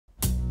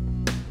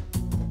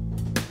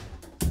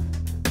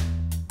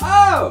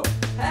Oh,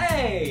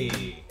 hey!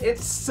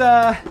 It's,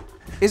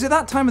 is it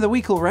that time of the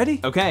week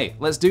already? Okay,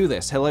 let's do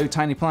this. Hello,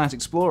 Tiny Planet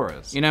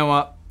Explorers. You know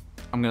what?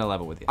 I'm gonna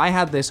level with you. I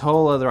had this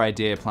whole other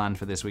idea planned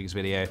for this week's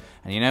video,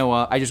 and you know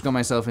what? I just got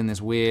myself in this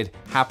weird,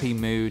 happy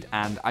mood,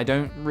 and I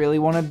don't really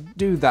want to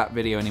do that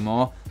video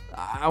anymore.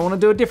 I want to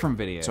do a different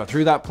video. So I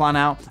threw that plan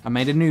out, I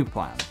made a new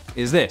plan.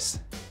 This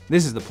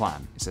is the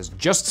plan. It says,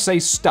 just say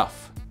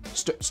stuff.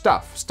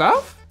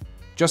 Stuff?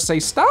 Just say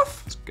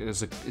stuff?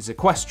 It's a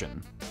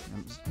question.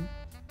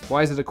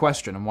 Why is it a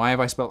question, and why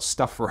have I spelled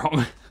stuff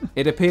wrong?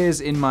 It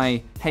appears in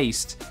my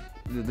haste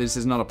that this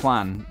is not a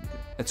plan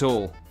at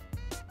all.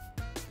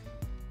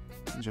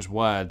 It's just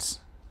words.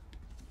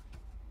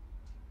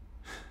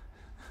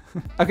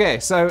 Okay,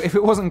 so if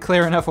it wasn't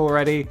clear enough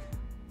already,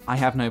 I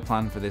have no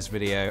plan for this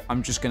video.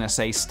 I'm just gonna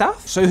say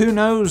stuff. So who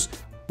knows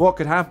what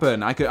could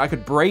happen? I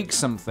could break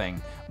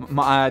something.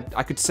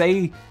 I could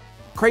say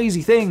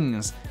crazy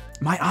things.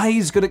 My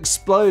eyes could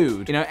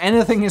explode. You know,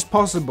 anything is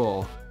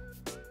possible.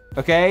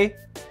 Okay?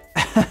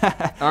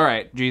 All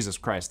right, Jesus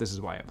Christ, this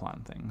is why I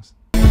plan things.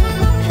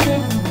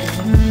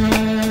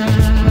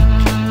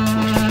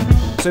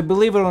 So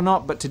believe it or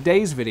not, but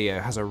today's video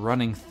has a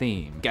running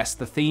theme. Guess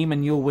the theme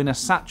and you'll win a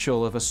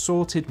satchel of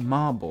assorted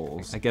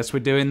marbles. I guess we're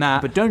doing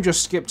that, but don't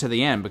just skip to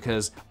the end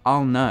because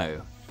I'll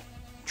know.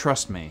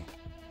 Trust me,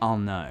 I'll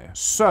know.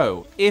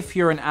 So, if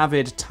you're an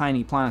avid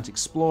Tiny Planet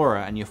Explorer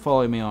and you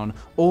follow me on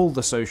all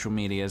the social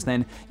medias,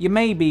 then you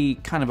may be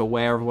kind of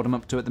aware of what I'm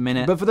up to at the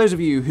minute. But for those of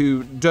you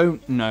who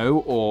don't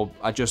know or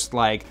are just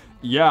like,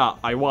 yeah,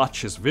 I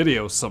watch his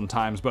videos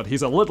sometimes, but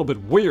he's a little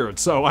bit weird,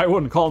 so I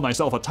wouldn't call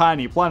myself a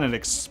Tiny Planet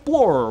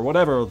Explorer,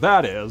 whatever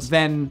that is.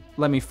 Then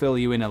let me fill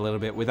you in a little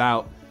bit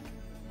without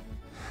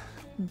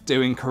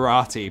doing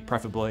karate,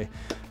 preferably.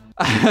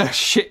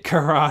 Shit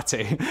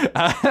karate.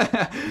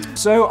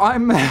 So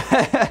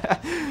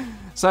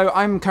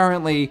I'm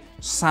currently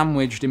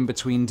sandwiched in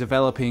between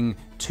developing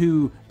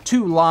two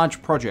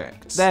large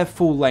projects. They're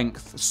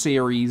full-length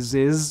series.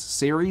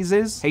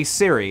 Hey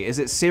Siri, is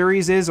it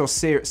series or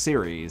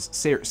series?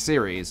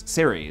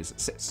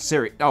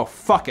 Series. Oh,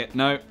 fuck it,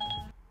 no.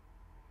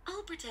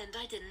 I'll pretend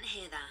I didn't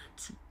hear that.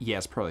 Yeah,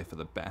 it's probably for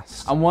the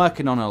best. I'm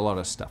working on a lot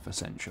of stuff,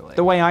 essentially.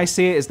 The way I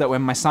see it is that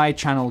when my side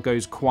channel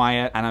goes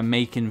quiet and I'm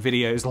making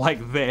videos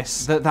like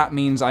this, that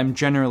means I'm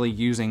generally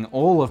using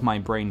all of my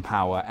brain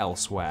power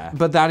elsewhere.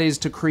 But that is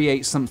to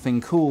create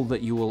something cool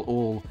that you will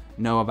all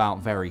know about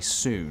very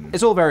soon.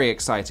 It's all very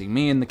exciting.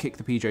 Me and the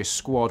KickThePj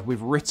squad,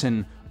 we've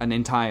written an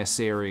entire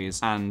series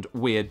and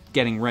we're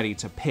getting ready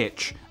to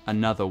pitch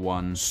another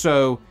one.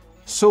 So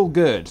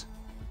good.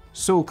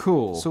 So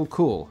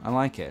cool, I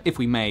like it. If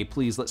we may,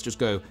 please, let's just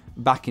go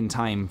back in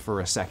time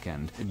for a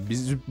second.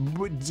 If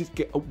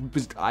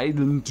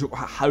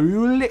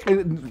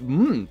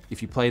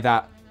you play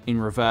that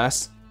in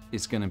reverse,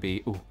 it's gonna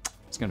be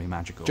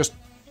magical. Just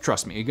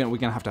trust me, we're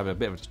gonna have a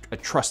bit of a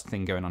trust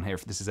thing going on here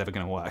if this is ever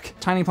gonna work.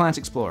 Tiny Planet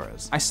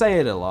Explorers. I say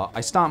it a lot. I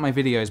start my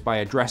videos by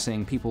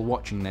addressing people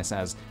watching this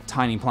as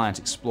Tiny Planet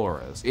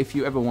Explorers. If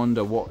you ever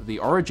wonder what the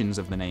origins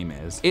of the name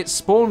is, it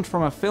spawned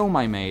from a film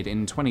I made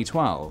in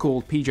 2012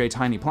 called PJ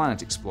Tiny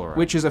Planet Explorer,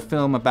 which is a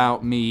film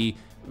about me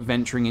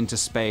venturing into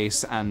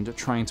space and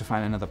trying to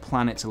find another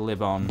planet to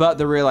live on. But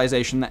the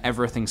realization that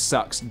everything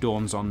sucks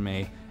dawns on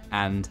me,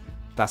 and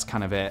that's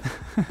kind of it.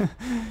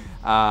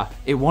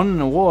 It won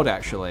an award,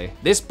 actually.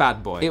 This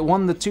bad boy. It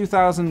won the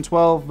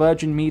 2012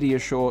 Virgin Media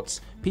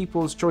Shorts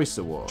People's Choice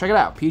Award. Check it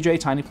out, PJ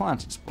Tiny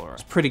Planet Explorer.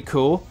 It's pretty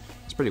cool.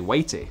 It's pretty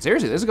weighty.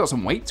 Seriously, this has got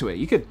some weight to it.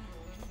 You could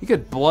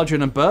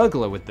bludgeon a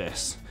burglar with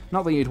this.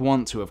 Not that you'd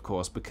want to, of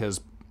course, because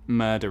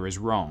murder is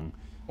wrong.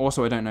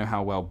 Also, I don't know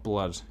how well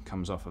blood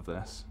comes off of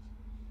this.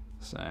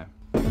 So,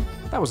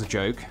 that was a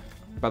joke.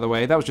 By the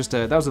way, that was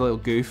a little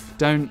goof.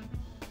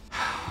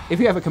 If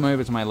you ever come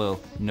over to my little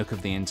nook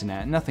of the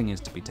internet, nothing is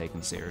to be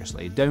taken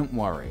seriously. Don't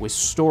worry. We're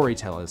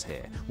storytellers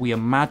here. We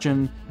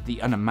imagine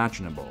the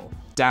unimaginable.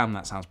 Damn,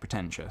 that sounds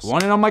pretentious.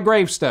 Want it on my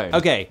gravestone.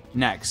 Okay,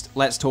 next,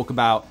 let's talk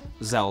about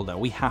Zelda.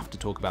 We have to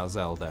talk about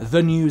Zelda.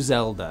 The new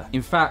Zelda.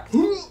 In fact,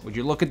 would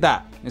you look at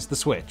that? It's the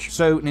Switch.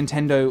 So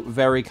Nintendo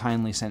very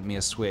kindly sent me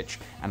a Switch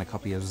and a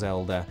copy of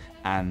Zelda,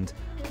 and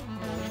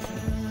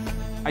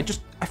I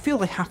feel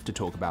they have to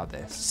talk about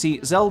this.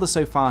 See, Zelda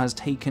so far has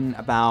taken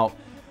about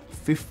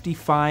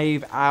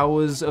 55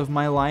 hours of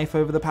my life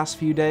over the past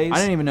few days. I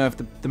don't even know if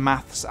the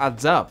maths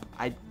adds up.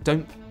 I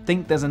don't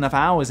think there's enough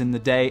hours in the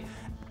day.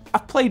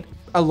 I've played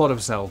a lot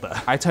of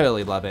Zelda. I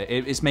totally love it.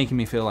 It's making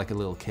me feel like a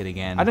little kid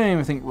again. I don't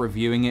even think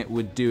reviewing it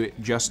would do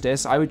it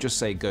justice. I would just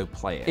say go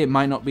play it. It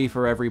might not be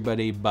for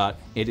everybody, but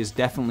it is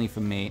definitely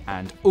for me,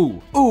 and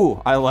ooh,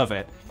 I love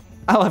it.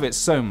 I love it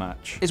so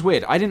much. It's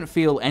weird, I didn't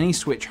feel any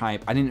Switch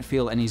hype, I didn't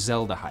feel any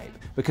Zelda hype,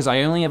 because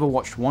I only ever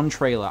watched one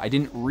trailer, I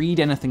didn't read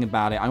anything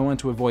about it, I wanted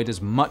to avoid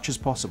as much as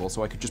possible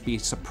so I could just be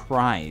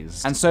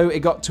surprised. And so it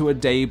got to a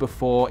day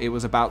before it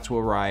was about to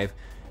arrive,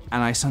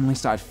 and I suddenly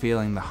started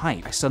feeling the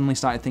hype. I suddenly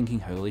started thinking,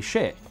 holy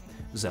shit,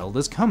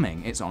 Zelda's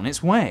coming, it's on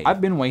its way.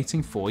 I've been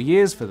waiting 4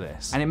 years for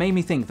this. And it made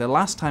me think the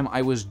last time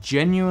I was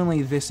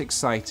genuinely this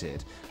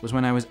excited was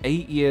when I was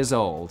 8 years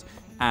old,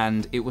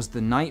 and it was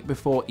the night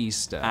before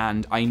Easter,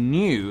 and I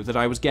knew that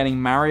I was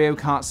getting Mario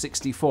Kart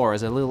 64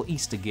 as a little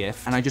Easter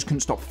gift, and I just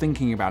couldn't stop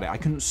thinking about it. I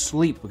couldn't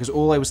sleep because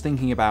all I was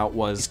thinking about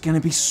was, it's gonna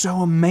be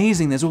so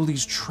amazing. There's all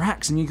these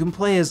tracks and you can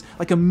play as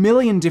like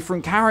 1,000,000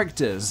 different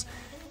characters.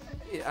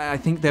 I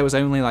think there was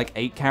only like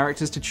 8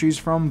 characters to choose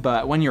from,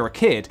 but when you're a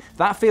kid,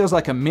 that feels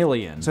like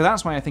 1,000,000. So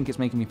that's why I think it's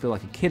making me feel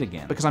like a kid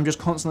again, because I'm just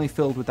constantly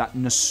filled with that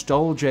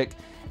nostalgic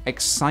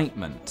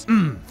excitement.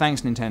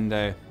 Thanks,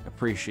 Nintendo.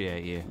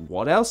 Appreciate you.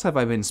 What else have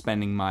I been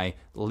spending my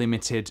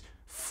limited,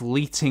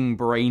 fleeting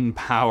brain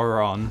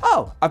power on?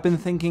 Oh, I've been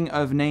thinking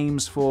of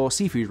names for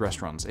seafood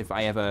restaurants if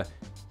I ever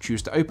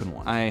choose to open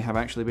one. I have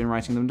actually been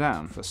writing them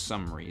down for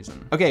some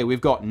reason. Okay,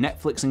 we've got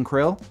Netflix and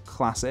Krill,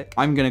 classic.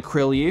 I'm gonna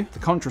krill you, the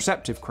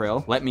contraceptive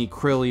krill, let me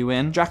krill you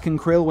in. Jack and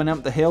Krill went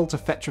up the hill to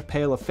fetch a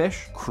pail of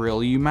fish.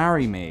 Krill you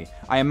marry me.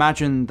 I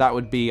imagine that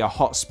would be a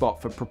hot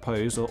spot for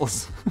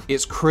proposals.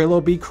 It's krill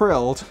or be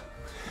krilled.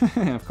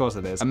 Of course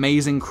it is.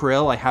 Amazing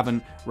Krill. I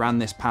haven't ran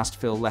this past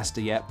Phil Lester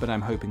yet, but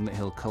I'm hoping that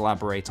he'll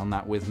collaborate on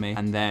that with me.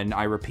 And then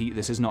I repeat,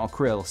 this is not a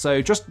krill. So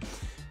just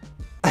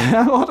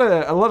a lot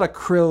of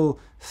krill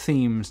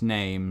themed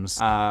names.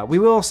 We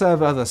will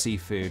serve other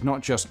seafood,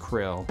 not just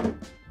krill.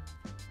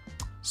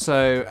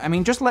 So, I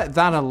mean, just let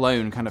that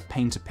alone kind of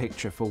paint a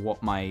picture for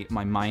what my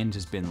mind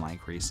has been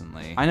like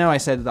recently. I know I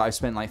said that I've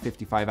spent like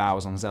 55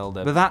 hours on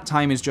Zelda, but that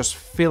time is just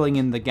filling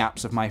in the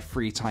gaps of my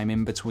free time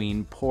in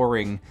between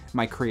pouring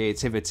my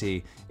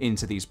creativity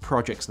into these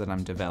projects that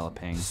I'm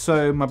developing.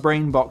 So my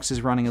brain box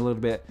is running a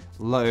little bit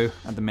low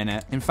at the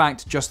minute. In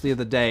fact, just the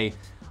other day,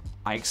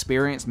 I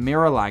experienced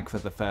mirror lag for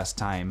the first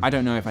time. I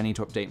don't know if I need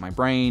to update my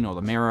brain or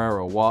the mirror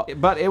or what,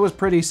 but it was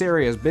pretty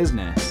serious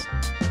business.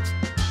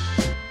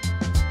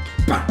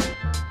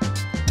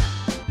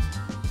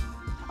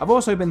 I've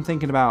also been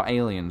thinking about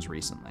aliens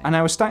recently, and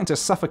I was starting to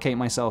suffocate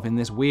myself in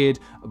this weird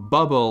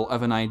bubble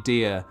of an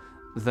idea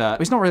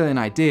that, it's not really an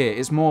idea,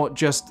 it's more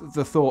just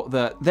the thought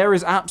that there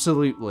is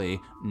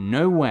absolutely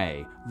no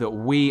way that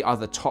we are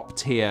the top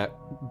tier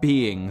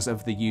beings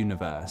of the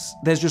universe.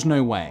 There's just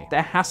no way.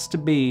 There has to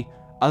be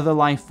other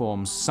life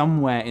forms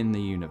somewhere in the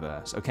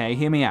universe, okay?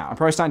 Hear me out. I'm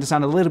probably starting to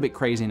sound a little bit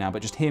crazy now,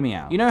 but just hear me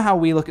out. You know how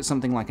we look at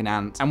something like an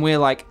ant, and we're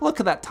like, look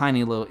at that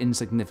tiny little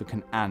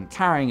insignificant ant,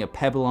 carrying a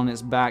pebble on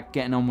its back,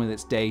 getting on with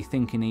its day,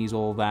 thinking he's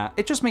all that.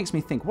 It just makes me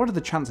think, what are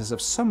the chances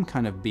of some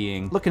kind of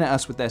being looking at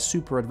us with their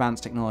super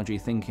advanced technology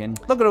thinking,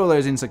 look at all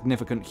those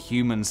insignificant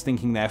humans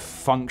thinking they're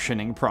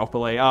functioning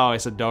properly. Oh,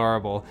 it's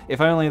adorable. If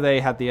only they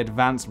had the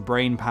advanced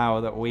brain power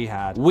that we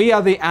had. We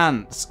are the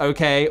ants,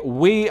 okay?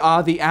 We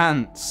are the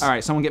ants. All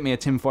right, someone get me a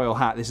tinfoil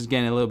hat. This is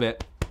getting a little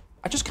bit...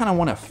 I just kind of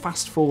want to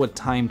fast forward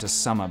time to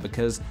summer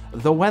because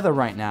the weather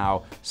right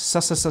now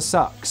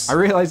sucks. I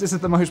realize this is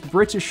the most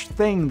British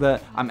thing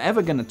that I'm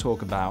ever going to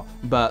talk about,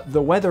 but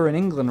the weather in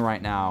England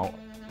right now,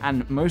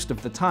 and most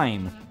of the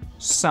time,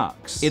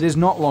 sucks. It is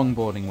not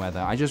longboarding weather.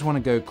 I just want to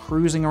go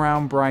cruising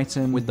around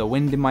Brighton with the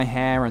wind in my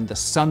hair and the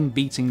sun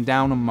beating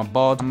down on my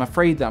bod. I'm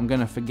afraid that I'm going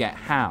to forget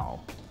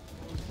how.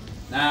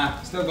 Nah,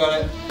 still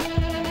got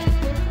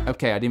it.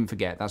 Okay, I didn't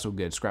forget. That's all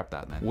good. Scrap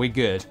that then. We're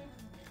good.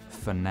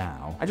 For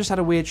now. I just had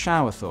a weird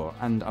shower thought,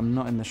 and I'm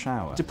not in the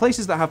shower. Do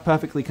places that have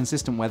perfectly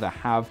consistent weather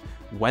have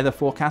weather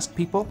forecast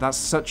people? That's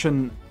such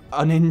an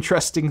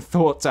uninteresting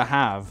thought to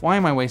have. Why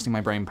am I wasting my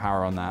brain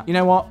power on that? You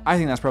know what? I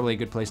think that's probably a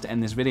good place to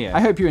end this video.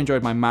 I hope you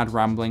enjoyed my mad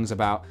ramblings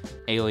about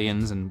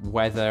aliens and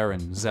weather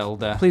and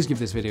Zelda. Please give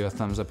this video a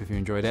thumbs up if you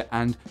enjoyed it,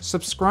 and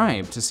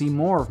subscribe to see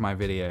more of my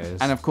videos.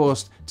 And of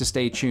course, to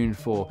stay tuned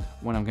for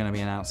when I'm gonna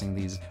be announcing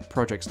these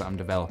projects that I'm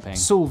developing.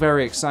 So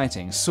very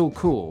exciting, so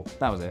cool.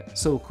 That was it,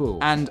 so cool.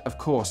 And of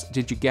course,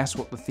 did you guess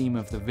what the theme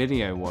of the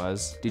video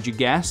was? Did you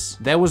guess?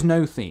 There was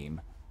no theme.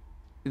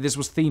 This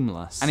was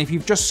themeless. And if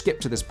you've just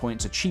skipped to this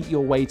point to cheat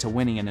your way to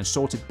winning an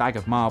assorted bag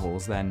of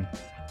marbles, then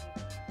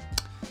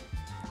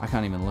I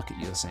can't even look at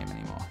you the same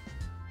anymore.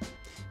 You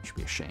should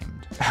be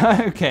ashamed.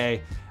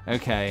 Okay.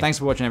 Thanks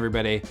for watching,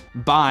 everybody.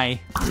 Bye.